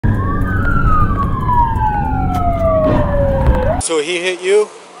So he hit you?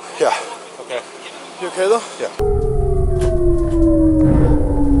 Yeah. Okay. You okay though? Yeah.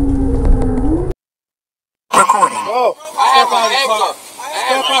 Recording. Oh, I had my hands up.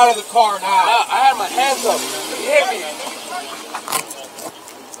 Step out of the car now. I had my hands up. He hit me.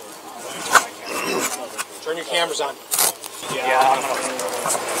 Turn your cameras on. Yeah.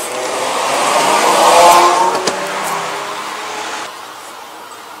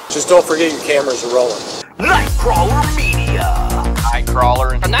 Just don't forget your cameras are rolling. Nightcrawler Media.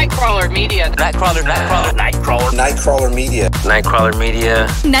 Nightcrawler. Nightcrawler Media. Nightcrawler. Nightcrawler. Nightcrawler Media. Nightcrawler Media.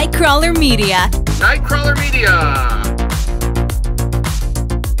 Nightcrawler Media. Nightcrawler Media.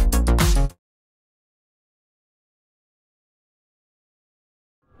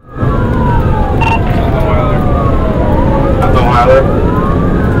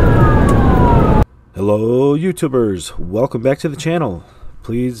 Hello YouTubers, welcome back to the channel.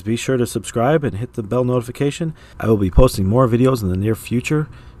 Please be sure to subscribe and hit the bell notification. I will be posting more videos in the near future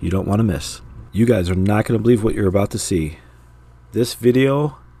you don't want to miss. You guys are not going to believe what you're about to see. This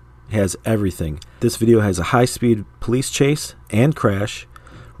video has everything. This video has a high-speed police chase and crash,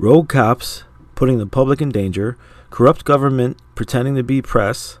 rogue cops putting the public in danger, corrupt government pretending to be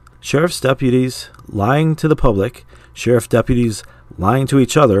press, sheriff's deputies lying to the public, sheriff deputies lying to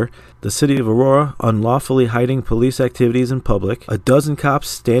each other, the city of Aurora unlawfully hiding police activities in public, a dozen cops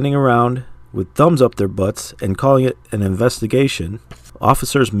standing around with thumbs up their butts and calling it an investigation,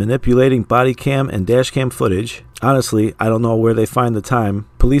 officers manipulating body cam and dash cam footage. Honestly, I don't know where they find the time.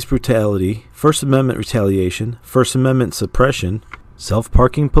 Police brutality, First Amendment retaliation, First Amendment suppression,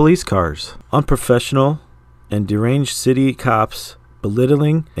 self-parking police cars, unprofessional and deranged city cops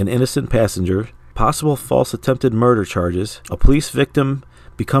belittling an innocent passenger, possible false attempted murder charges, a police victim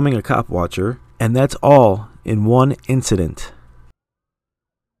becoming a cop watcher, and that's all in one incident.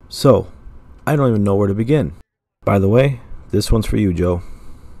 So, I don't even know where to begin. By the way, this one's for you, Joe.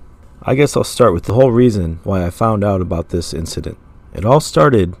 I guess I'll start with the whole reason why I found out about this incident. It all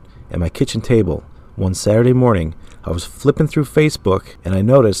started at my kitchen table. One Saturday morning, I was flipping through Facebook and I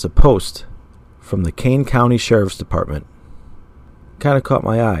noticed a post from the Kane County Sheriff's Department. Kind of caught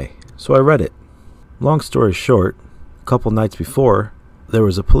my eye, so I read it. Long story short, a couple nights before, there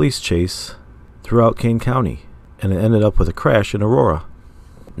was a police chase throughout Kane County, and it ended up with a crash in Aurora.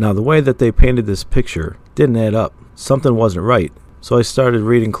 Now, the way that they painted this picture didn't add up. Something wasn't right, so I started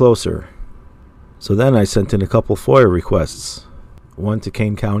reading closer. So then I sent in a couple FOIA requests, one to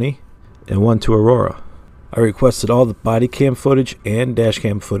Kane County and one to Aurora. I requested all the body cam footage and dash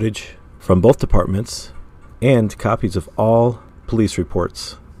cam footage from both departments and copies of all police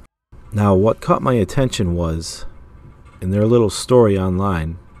reports. Now, what caught my attention was, in their little story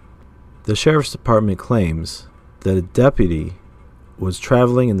online, the Sheriff's Department claims that a deputy was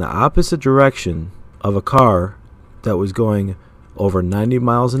traveling in the opposite direction of a car that was going over 90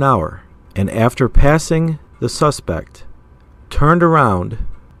 miles an hour, and after passing the suspect, turned around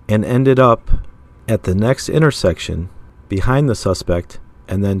and ended up at the next intersection behind the suspect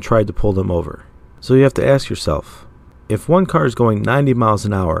and then tried to pull them over. So you have to ask yourself, if one car is going 90 miles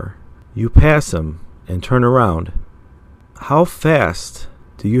an hour, you pass them and turn around, how fast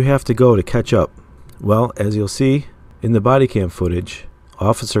do you have to go to catch up? Well, as you'll see in the body cam footage,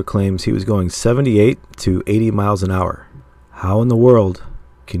 officer claims he was going 78 to 80 miles an hour. How in the world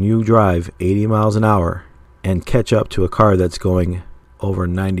can you drive 80 miles an hour and catch up to a car that's going over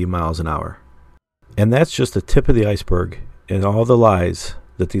 90 miles an hour? And that's just the tip of the iceberg in all the lies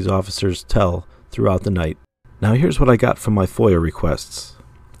that these officers tell throughout the night. Now here's what I got from my FOIA requests.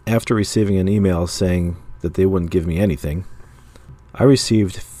 After receiving an email saying that they wouldn't give me anything, I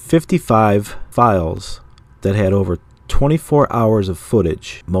received 55 files that had over 24 hours of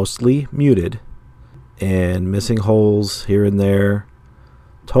footage, mostly muted, and missing holes here and there,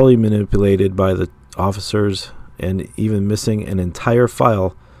 totally manipulated by the officers, and even missing an entire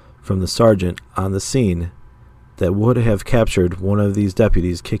file from the sergeant on the scene that would have captured one of these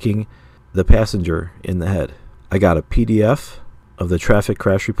deputies kicking the passenger in the head. I got a PDF of the traffic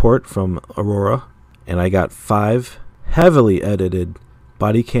crash report from Aurora, and I got 5 heavily edited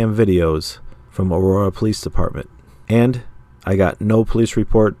body cam videos from Aurora Police Department, and I got no police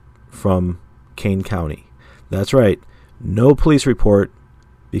report from Kane County. That's right, no police report,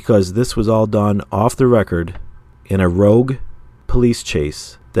 because this was all done off the record in a rogue police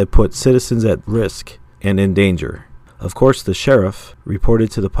chase that put citizens at risk and in danger. Of course, the sheriff reported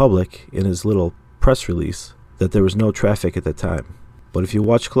to the public in his little press release that there was no traffic at the time. But if you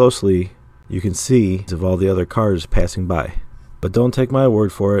watch closely, you can see of all the other cars passing by. But don't take my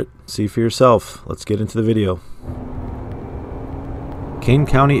word for it. See for yourself. Let's get into the video. Kane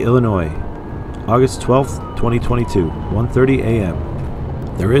County, Illinois. August 12th, 2022, 1:30 a.m.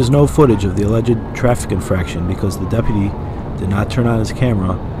 There is no footage of the alleged traffic infraction because the deputy did not turn on his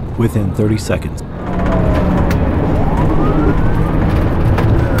camera within 30 seconds.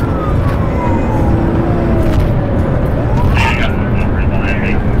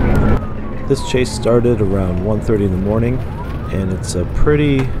 This chase started around 1:30 in the morning, and it's a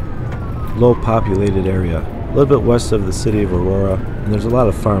pretty low populated area, a little bit west of the city of Aurora, and there's a lot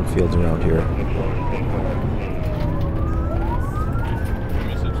of farm fields around here.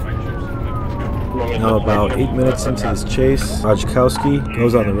 Now about 8 minutes into this chase, Wojciechowski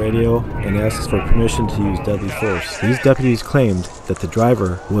goes on the radio and asks for permission to use deadly force. These deputies claimed that the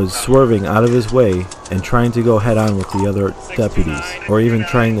driver was swerving out of his way and trying to go head on with the other deputies, or even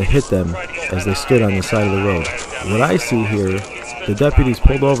trying to hit them as they stood on the side of the road. What I see here, the deputies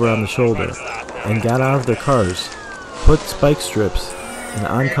pulled over on the shoulder and got out of their cars, put spike strips in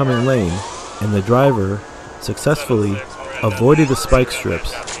the oncoming lane, and the driver successfully avoided the spike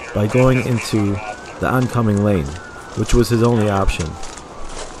strips by going into the oncoming lane, which was his only option.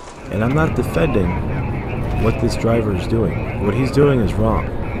 And I'm not defending what this driver is doing. What he's doing is wrong.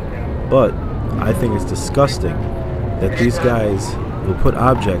 But I think it's disgusting that these guys will put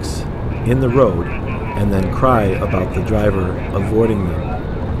objects in the road and then cry about the driver avoiding them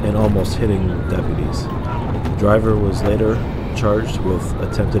and almost hitting the deputies. The driver was later charged with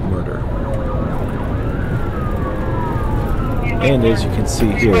attempted murder. And as you can see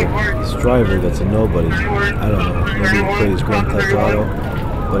here, this driver that's a nobody, I don't know, maybe he plays Grand Theft Auto,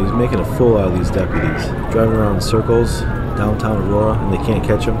 but he's making a fool out of these deputies. Driving around in circles, downtown Aurora, and they can't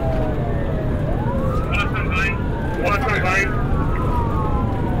catch him.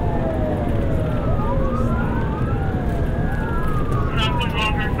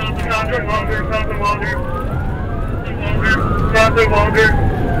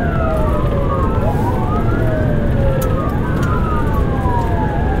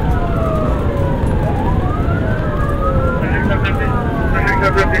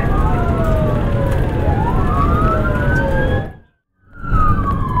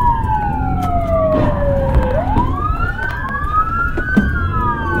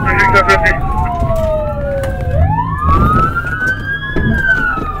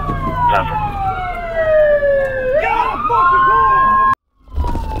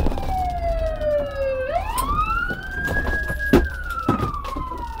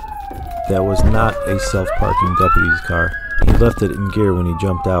 That was not a self-parking deputy's car. He left it in gear when he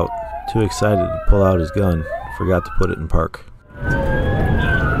jumped out. Too excited to pull out his gun, forgot to put it in park.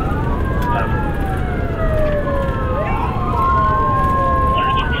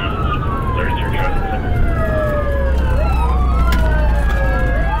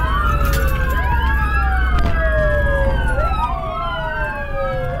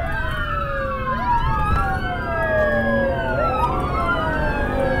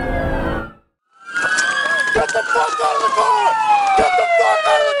 Get the fuck out of the car! Get the fuck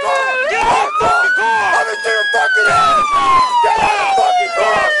out of the car! Get out of the fucking car! I'm into your fucking head! Get out of the fucking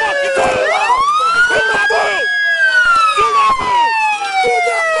car! Turn around! Do not move! Do not move! Do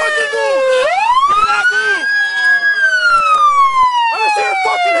not fucking move! Do not move! I'm into your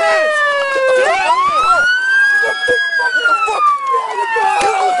fucking hands! Get the fuck out of the car! Get the fuck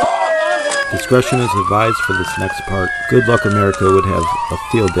out of the car! Discretion is advised for this next part. Good Luck America would have a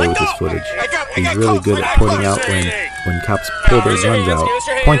field day with this footage. He's really good at pointing out when cops pull their guns out,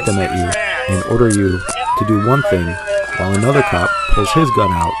 point them at you, and order you to do one thing, while another cop pulls his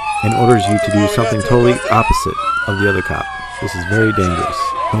gun out and orders you to do something totally opposite of the other cop. This is very dangerous.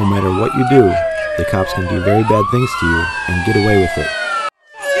 No matter what you do, the cops can do very bad things to you and get away with it.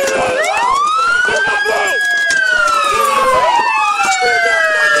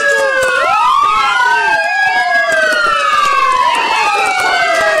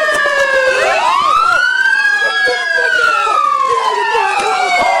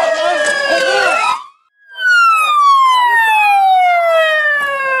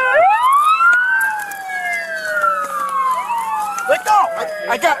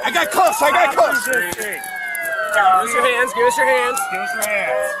 I got cuffs. I got cuffs. Give us your hands. Give us your hands. Give us your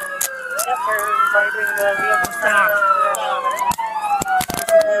hands.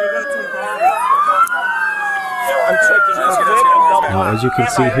 Now, as you can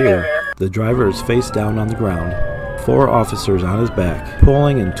see here, the driver is face down on the ground, 4 officers on his back,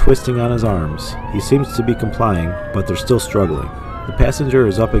 pulling and twisting on his arms. He seems to be complying, but they're still struggling. The passenger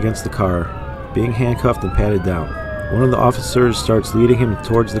is up against the car, being handcuffed and patted down. One of the officers starts leading him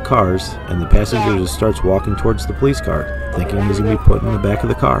towards the cars, and the passenger just starts walking towards the police car, thinking he's going to be put in the back of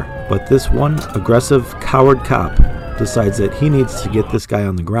the car. But this one aggressive, coward cop decides that he needs to get this guy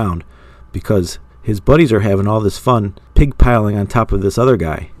on the ground because his buddies are having all this fun pigpiling on top of this other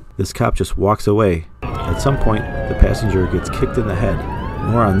guy. This cop just walks away. At some point, the passenger gets kicked in the head.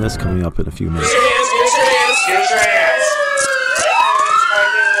 More on this coming up in a few minutes. Give us your hands. Give us your hands.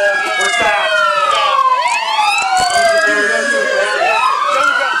 We're stopped.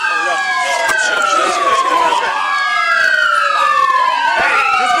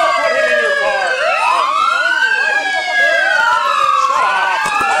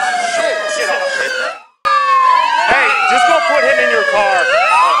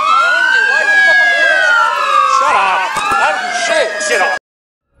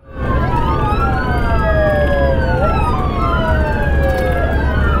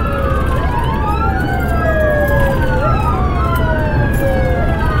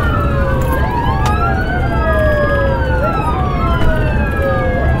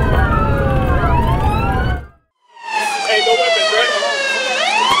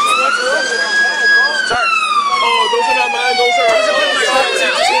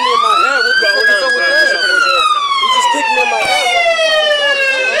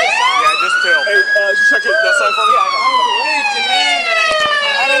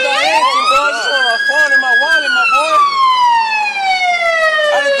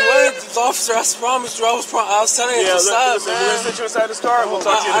 Officer, I promised you I was telling you to stop, man. We're gonna sit you inside this car. We'll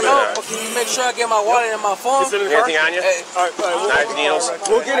talk to you I in a minute. know, but can you make sure I get my wallet and my phone? Is it in the car? Anything on you? Hey, Knives, needles?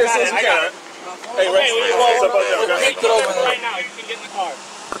 We'll get it as soon as we can. Hey, Rex, what's up, okay? get over there. Right now, you can get in the car.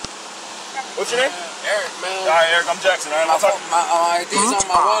 What's your name? Eric, man. All right, Eric, I'm Jackson. All right, My I'll talk. ID's on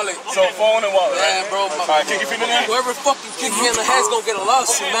my wallet. So phone and wallet, right? Yeah, bro. All right, kick your feet in there. Whoever fucking kick me in the head's gonna get a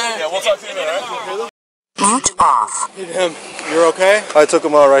lawsuit, man. Yeah, we'll talk to you in a minute, all right? Boot off. Hit him. You're okay? I took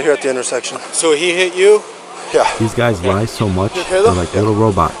him out right here at the intersection. So he hit you? Yeah. These guys lie so much, they're like little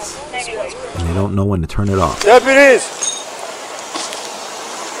robots, and they don't know when to turn it off. Deputies!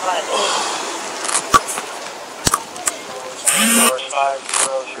 You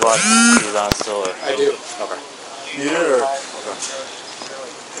want these on still? I do. Okay. Muted or?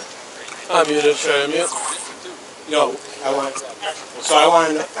 I'm muted. Should I mute? No,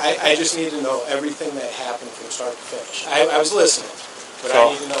 I just need to know everything that happened from start to finish. I was listening, but I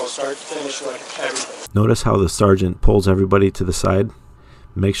need to know start to finish, like everything. Notice how the sergeant pulls everybody to the side.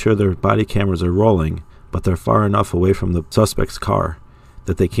 Make sure their body cameras are rolling, but they're far enough away from the suspect's car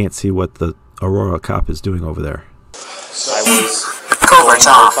that they can't see what the Aurora cop is doing over there. I was going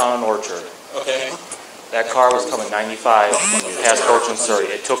northbound Orchard. Okay. That car was coming 95 past Orchard and Surrey.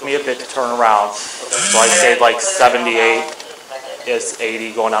 It took me a bit to turn around, so I stayed like 78. Is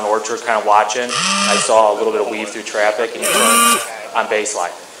 80 going down Orchard, kind of watching. I saw a little bit of weave through traffic, and he turned on Baseline.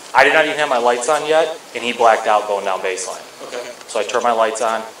 I did not even have my lights on yet, and he blacked out going down Baseline. Okay. So I turned my lights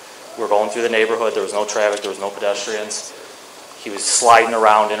on. We were going through the neighborhood. There was no traffic. There was no pedestrians. He was sliding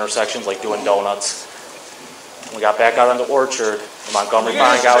around intersections like doing donuts. We got back out onto Orchard. The Montgomery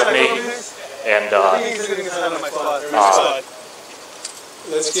finally got with me, and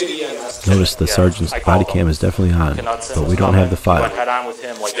Let's get Ian. Notice the sergeant's body cam is definitely on, but we don't have the file. Went head on with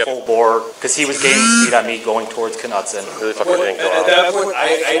him like full bore because he was gaining speed on me going towards Knutson. Really fucking didn't go At out. that point,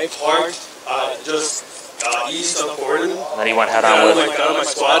 I parked just east of Gordon. And then he went head I on was with like down my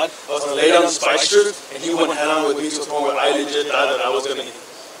squad. I was gonna lay down the spike strip, and he went head on with me to the point where I legit thought that I was gonna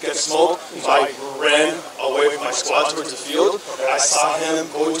get smoked. So I ran away from my squad towards the field. I saw him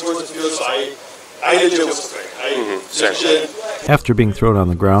going towards the field, so I legit was afraid. I legit. After being thrown on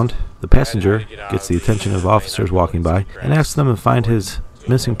the ground, the passenger gets the attention of officers walking by and asks them to find his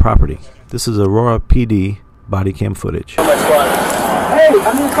missing property. This is Aurora PD body cam footage. Hey, I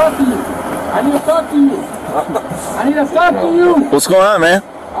need to talk to you. I need to talk to you. I need to talk to you. What's going on, man?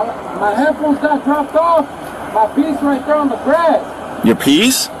 My headphones got dropped off. My piece right there on the grass. Your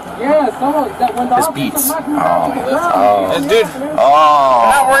piece? Yeah, someone that when the officer knocked me down to the ground. Dude, Oh. I'm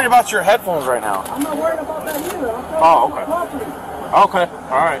not worried about your headphones right now. I'm not worried about that either. I'm Oh, okay. Property. Okay,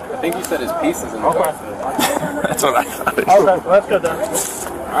 all right. I think you said his pieces in the Okay. That's what I thought. Okay, that's good then.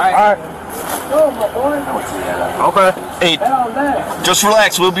 All right. Go, my boy. Okay. Hey, Head on that. just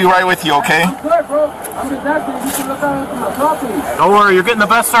relax. We'll be right with you, okay? I'm good, bro. I'm just asking if you can look out into my property. Don't worry, you're getting the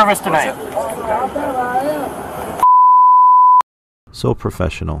best service tonight. How bad I am. So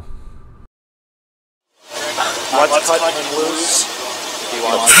professional. Let's cut him loose.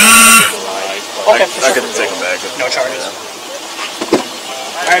 Okay. I could take him back. No charges.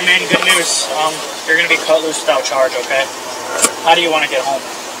 Alright, man, good news. You're gonna be cut loose without charge, okay? How do you want to get home?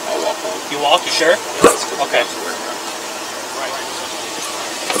 I'll walk home. You walk, you sure? Okay.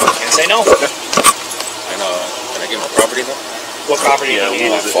 Can't say no. And can I get my property though? What property do you need?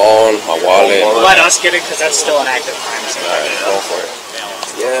 My phone, my wallet. Let us get it because that's still an active crime. So Alright, go for it.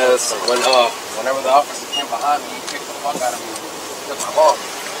 Yes. Whenever the officer came behind me, he kicked the fuck out of me. Took my ball.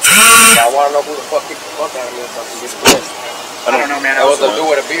 I want to know who the fuck kicked the fuck out of me so I can get blessed. I don't know, man. That was a dude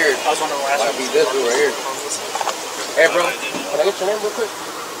with a beard. I was wondering the last Might be this dude right here. Hey, bro. Can I get your name real quick?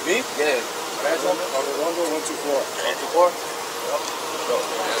 Me? Yeah. Badge number? 124. 124?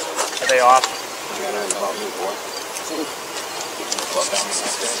 Are they off?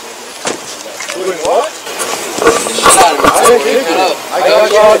 Doing what? I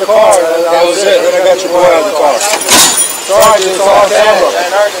got you out of the car. That was it. Then I got your boy out of the car. Sorry, it's all camera.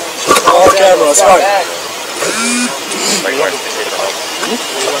 All camera. It's fine.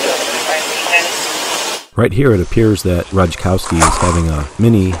 Right here, it appears that Rajkowski is having a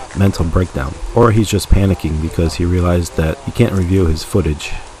mini mental breakdown, or he's just panicking because he realized that he can't review his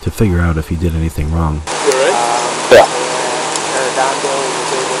footage to figure out if he did anything wrong. You alright? Yeah.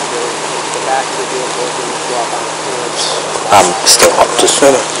 I'm still up to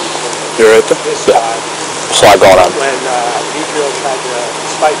You alright there? Yeah. There's a lot going on.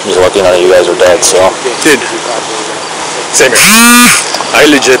 Just lucky none of you guys are dead, so. Dude. Same here. I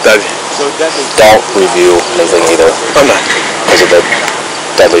legit that. Don't review anything either. I'm not. Because of the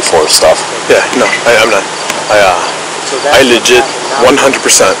deadly force stuff. Yeah, no, I'm not. I legit 100%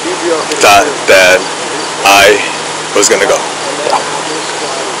 thought that I was gonna go.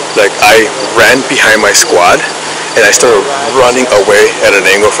 Like, I ran behind my squad and I started running away at an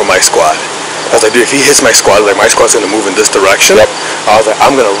angle from my squad. I was like, dude, if he hits my squad, like my squad's gonna move in this direction. Yep. I was like,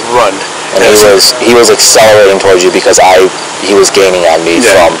 I'm gonna run. And he was accelerating towards you because he was gaining on me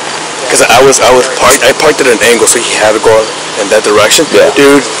from. Because I parked at an angle, so he had to go in that direction. Yeah.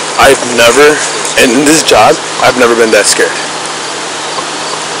 Dude, I've never, and in this job, I've never been that scared.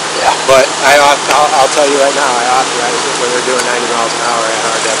 Yeah. But I'll tell you right now, I authorized it when they're doing 90 miles an hour at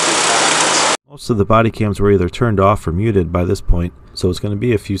our deputy conference. Most of the body cams were either turned off or muted by this point, so it's going to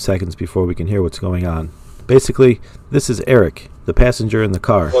be a few seconds before we can hear what's going on. Basically, this is Eric, the passenger in the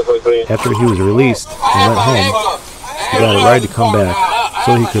car. After he was released and went home, he got a ride to come back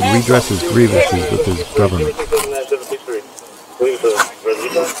so he could redress his grievances with his government.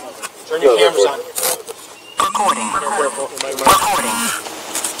 Turn your cameras on.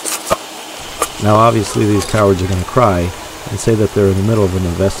 Now obviously these cowards are going to cry and say that they're in the middle of an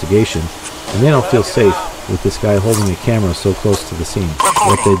investigation, and they don't feel safe with this guy holding a camera so close to the scene.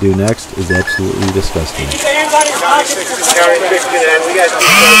 What they do next is absolutely disgusting.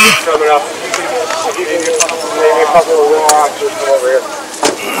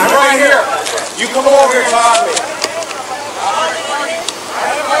 I'm right here. You come over here and talk to me.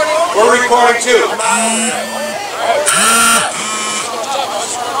 We're recording too.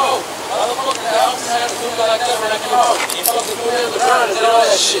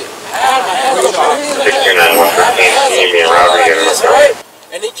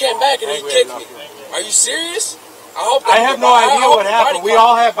 And he came back and he kicked me. Are you serious? I have no idea what happened. We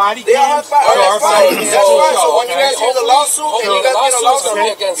all have body cams. So our body cams will show. When you guys hear the lawsuit, and you guys get a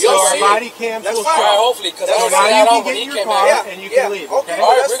lawsuit against So our body cams will show. hopefully, because So now you can get in your car and you can leave. Okay.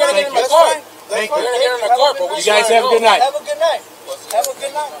 All right, we're gonna get in the car. Thank We're you. gonna get in the car, but You guys have a good night. Have a good night. Have a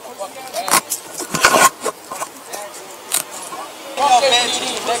good night.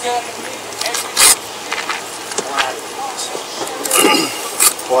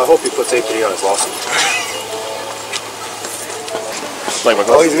 Well, I hope he puts APD on his lawsuit. Like my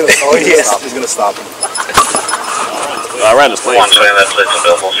Oh, he's gonna stop him. I ran this place.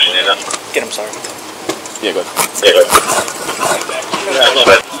 Get him, sorry. Yeah, good.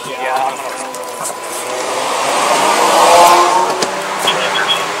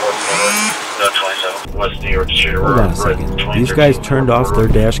 Hold on a second. These guys turned off their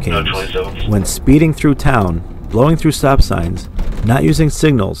dash cams, went speeding through town, blowing through stop signs, not using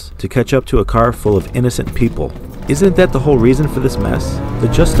signals to catch up to a car full of innocent people. Isn't that the whole reason for this mess? The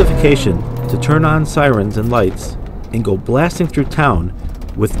justification to turn on sirens and lights and go blasting through town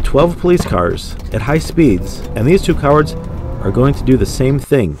with 12 police cars at high speeds, and these two cowards are going to do the same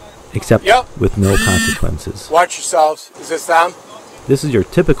thing, except with no consequences. Watch yourselves. Is this them? This is your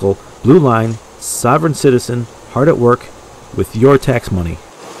typical blue line, sovereign citizen, hard at work with your tax money.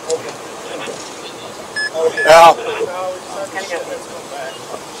 Al.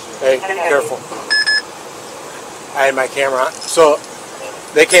 Hey, careful. I had my camera on. So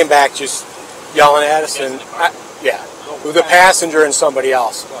they came back just yelling at us, and with a passenger and somebody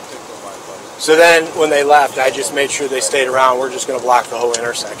else. So then when they left, I just made sure they stayed around. We're just going to block the whole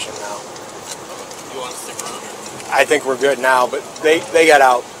intersection now. I think we're good now, but they got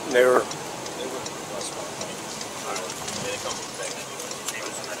out. And they were.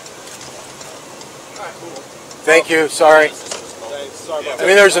 Thank you. Sorry. I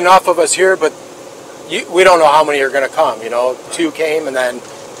mean, there's enough of us here, but we don't know how many are going to come, you know. 2 came, and then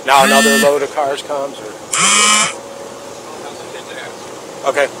now another load of cars comes.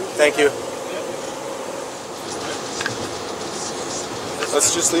 Okay, thank you.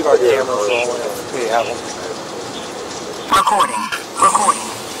 Let's just leave our cameras rolling if we have them. Recording.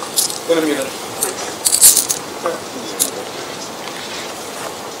 In a minute.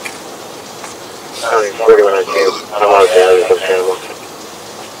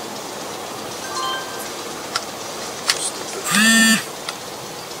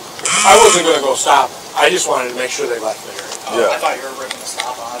 I wasn't going to go stop. I just wanted to make sure they left there. I thought you were ripping the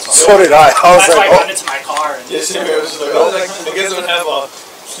stop on. So did I. That's why I got into my car. And Yes, it was like, oh, like, I guess I don't have a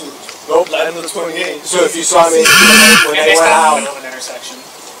nope, light on the 28. So if you saw me when they went out, an intersection.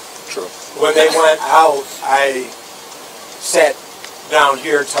 True. When they went out, I sat down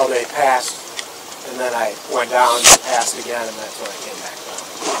here till they passed, and then I went down and passed again, and that's when I came back down.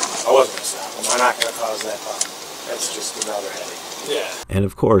 I wasn't going to stop them. I'm not going to cause that problem. That's just another headache. Yeah. And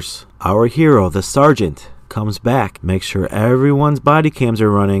of course, our hero, the sergeant, comes back, makes sure everyone's body cams are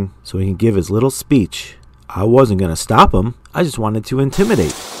running so he can give his little speech. I wasn't going to stop him. I just wanted to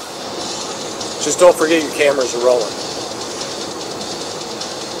intimidate. Just don't forget your cameras are rolling.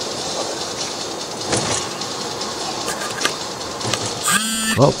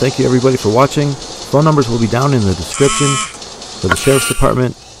 Well, thank you everybody for watching. Phone numbers will be down in the description for the Sheriff's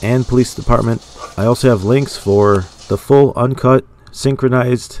Department and Police Department. I also have links for the full uncut,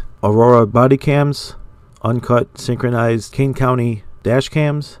 synchronized Aurora body cams, uncut, synchronized Kane County dash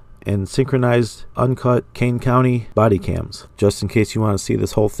cams, and synchronized uncut Kane County body cams, just in case you want to see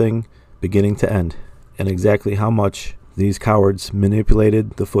this whole thing beginning to end and exactly how much these cowards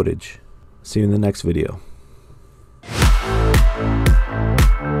manipulated the footage. See you in the next video.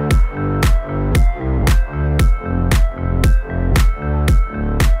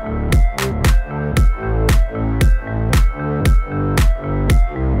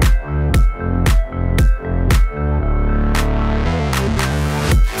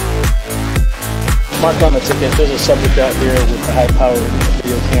 Mark on the ticket, there's a subject out here with a high-powered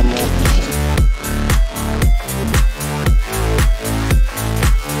video camera.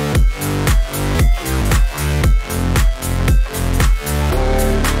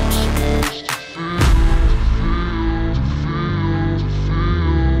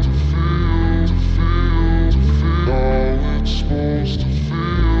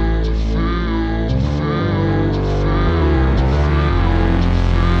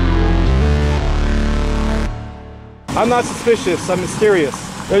 I'm not suspicious, I'm mysterious.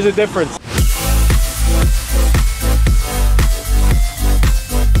 There's a difference.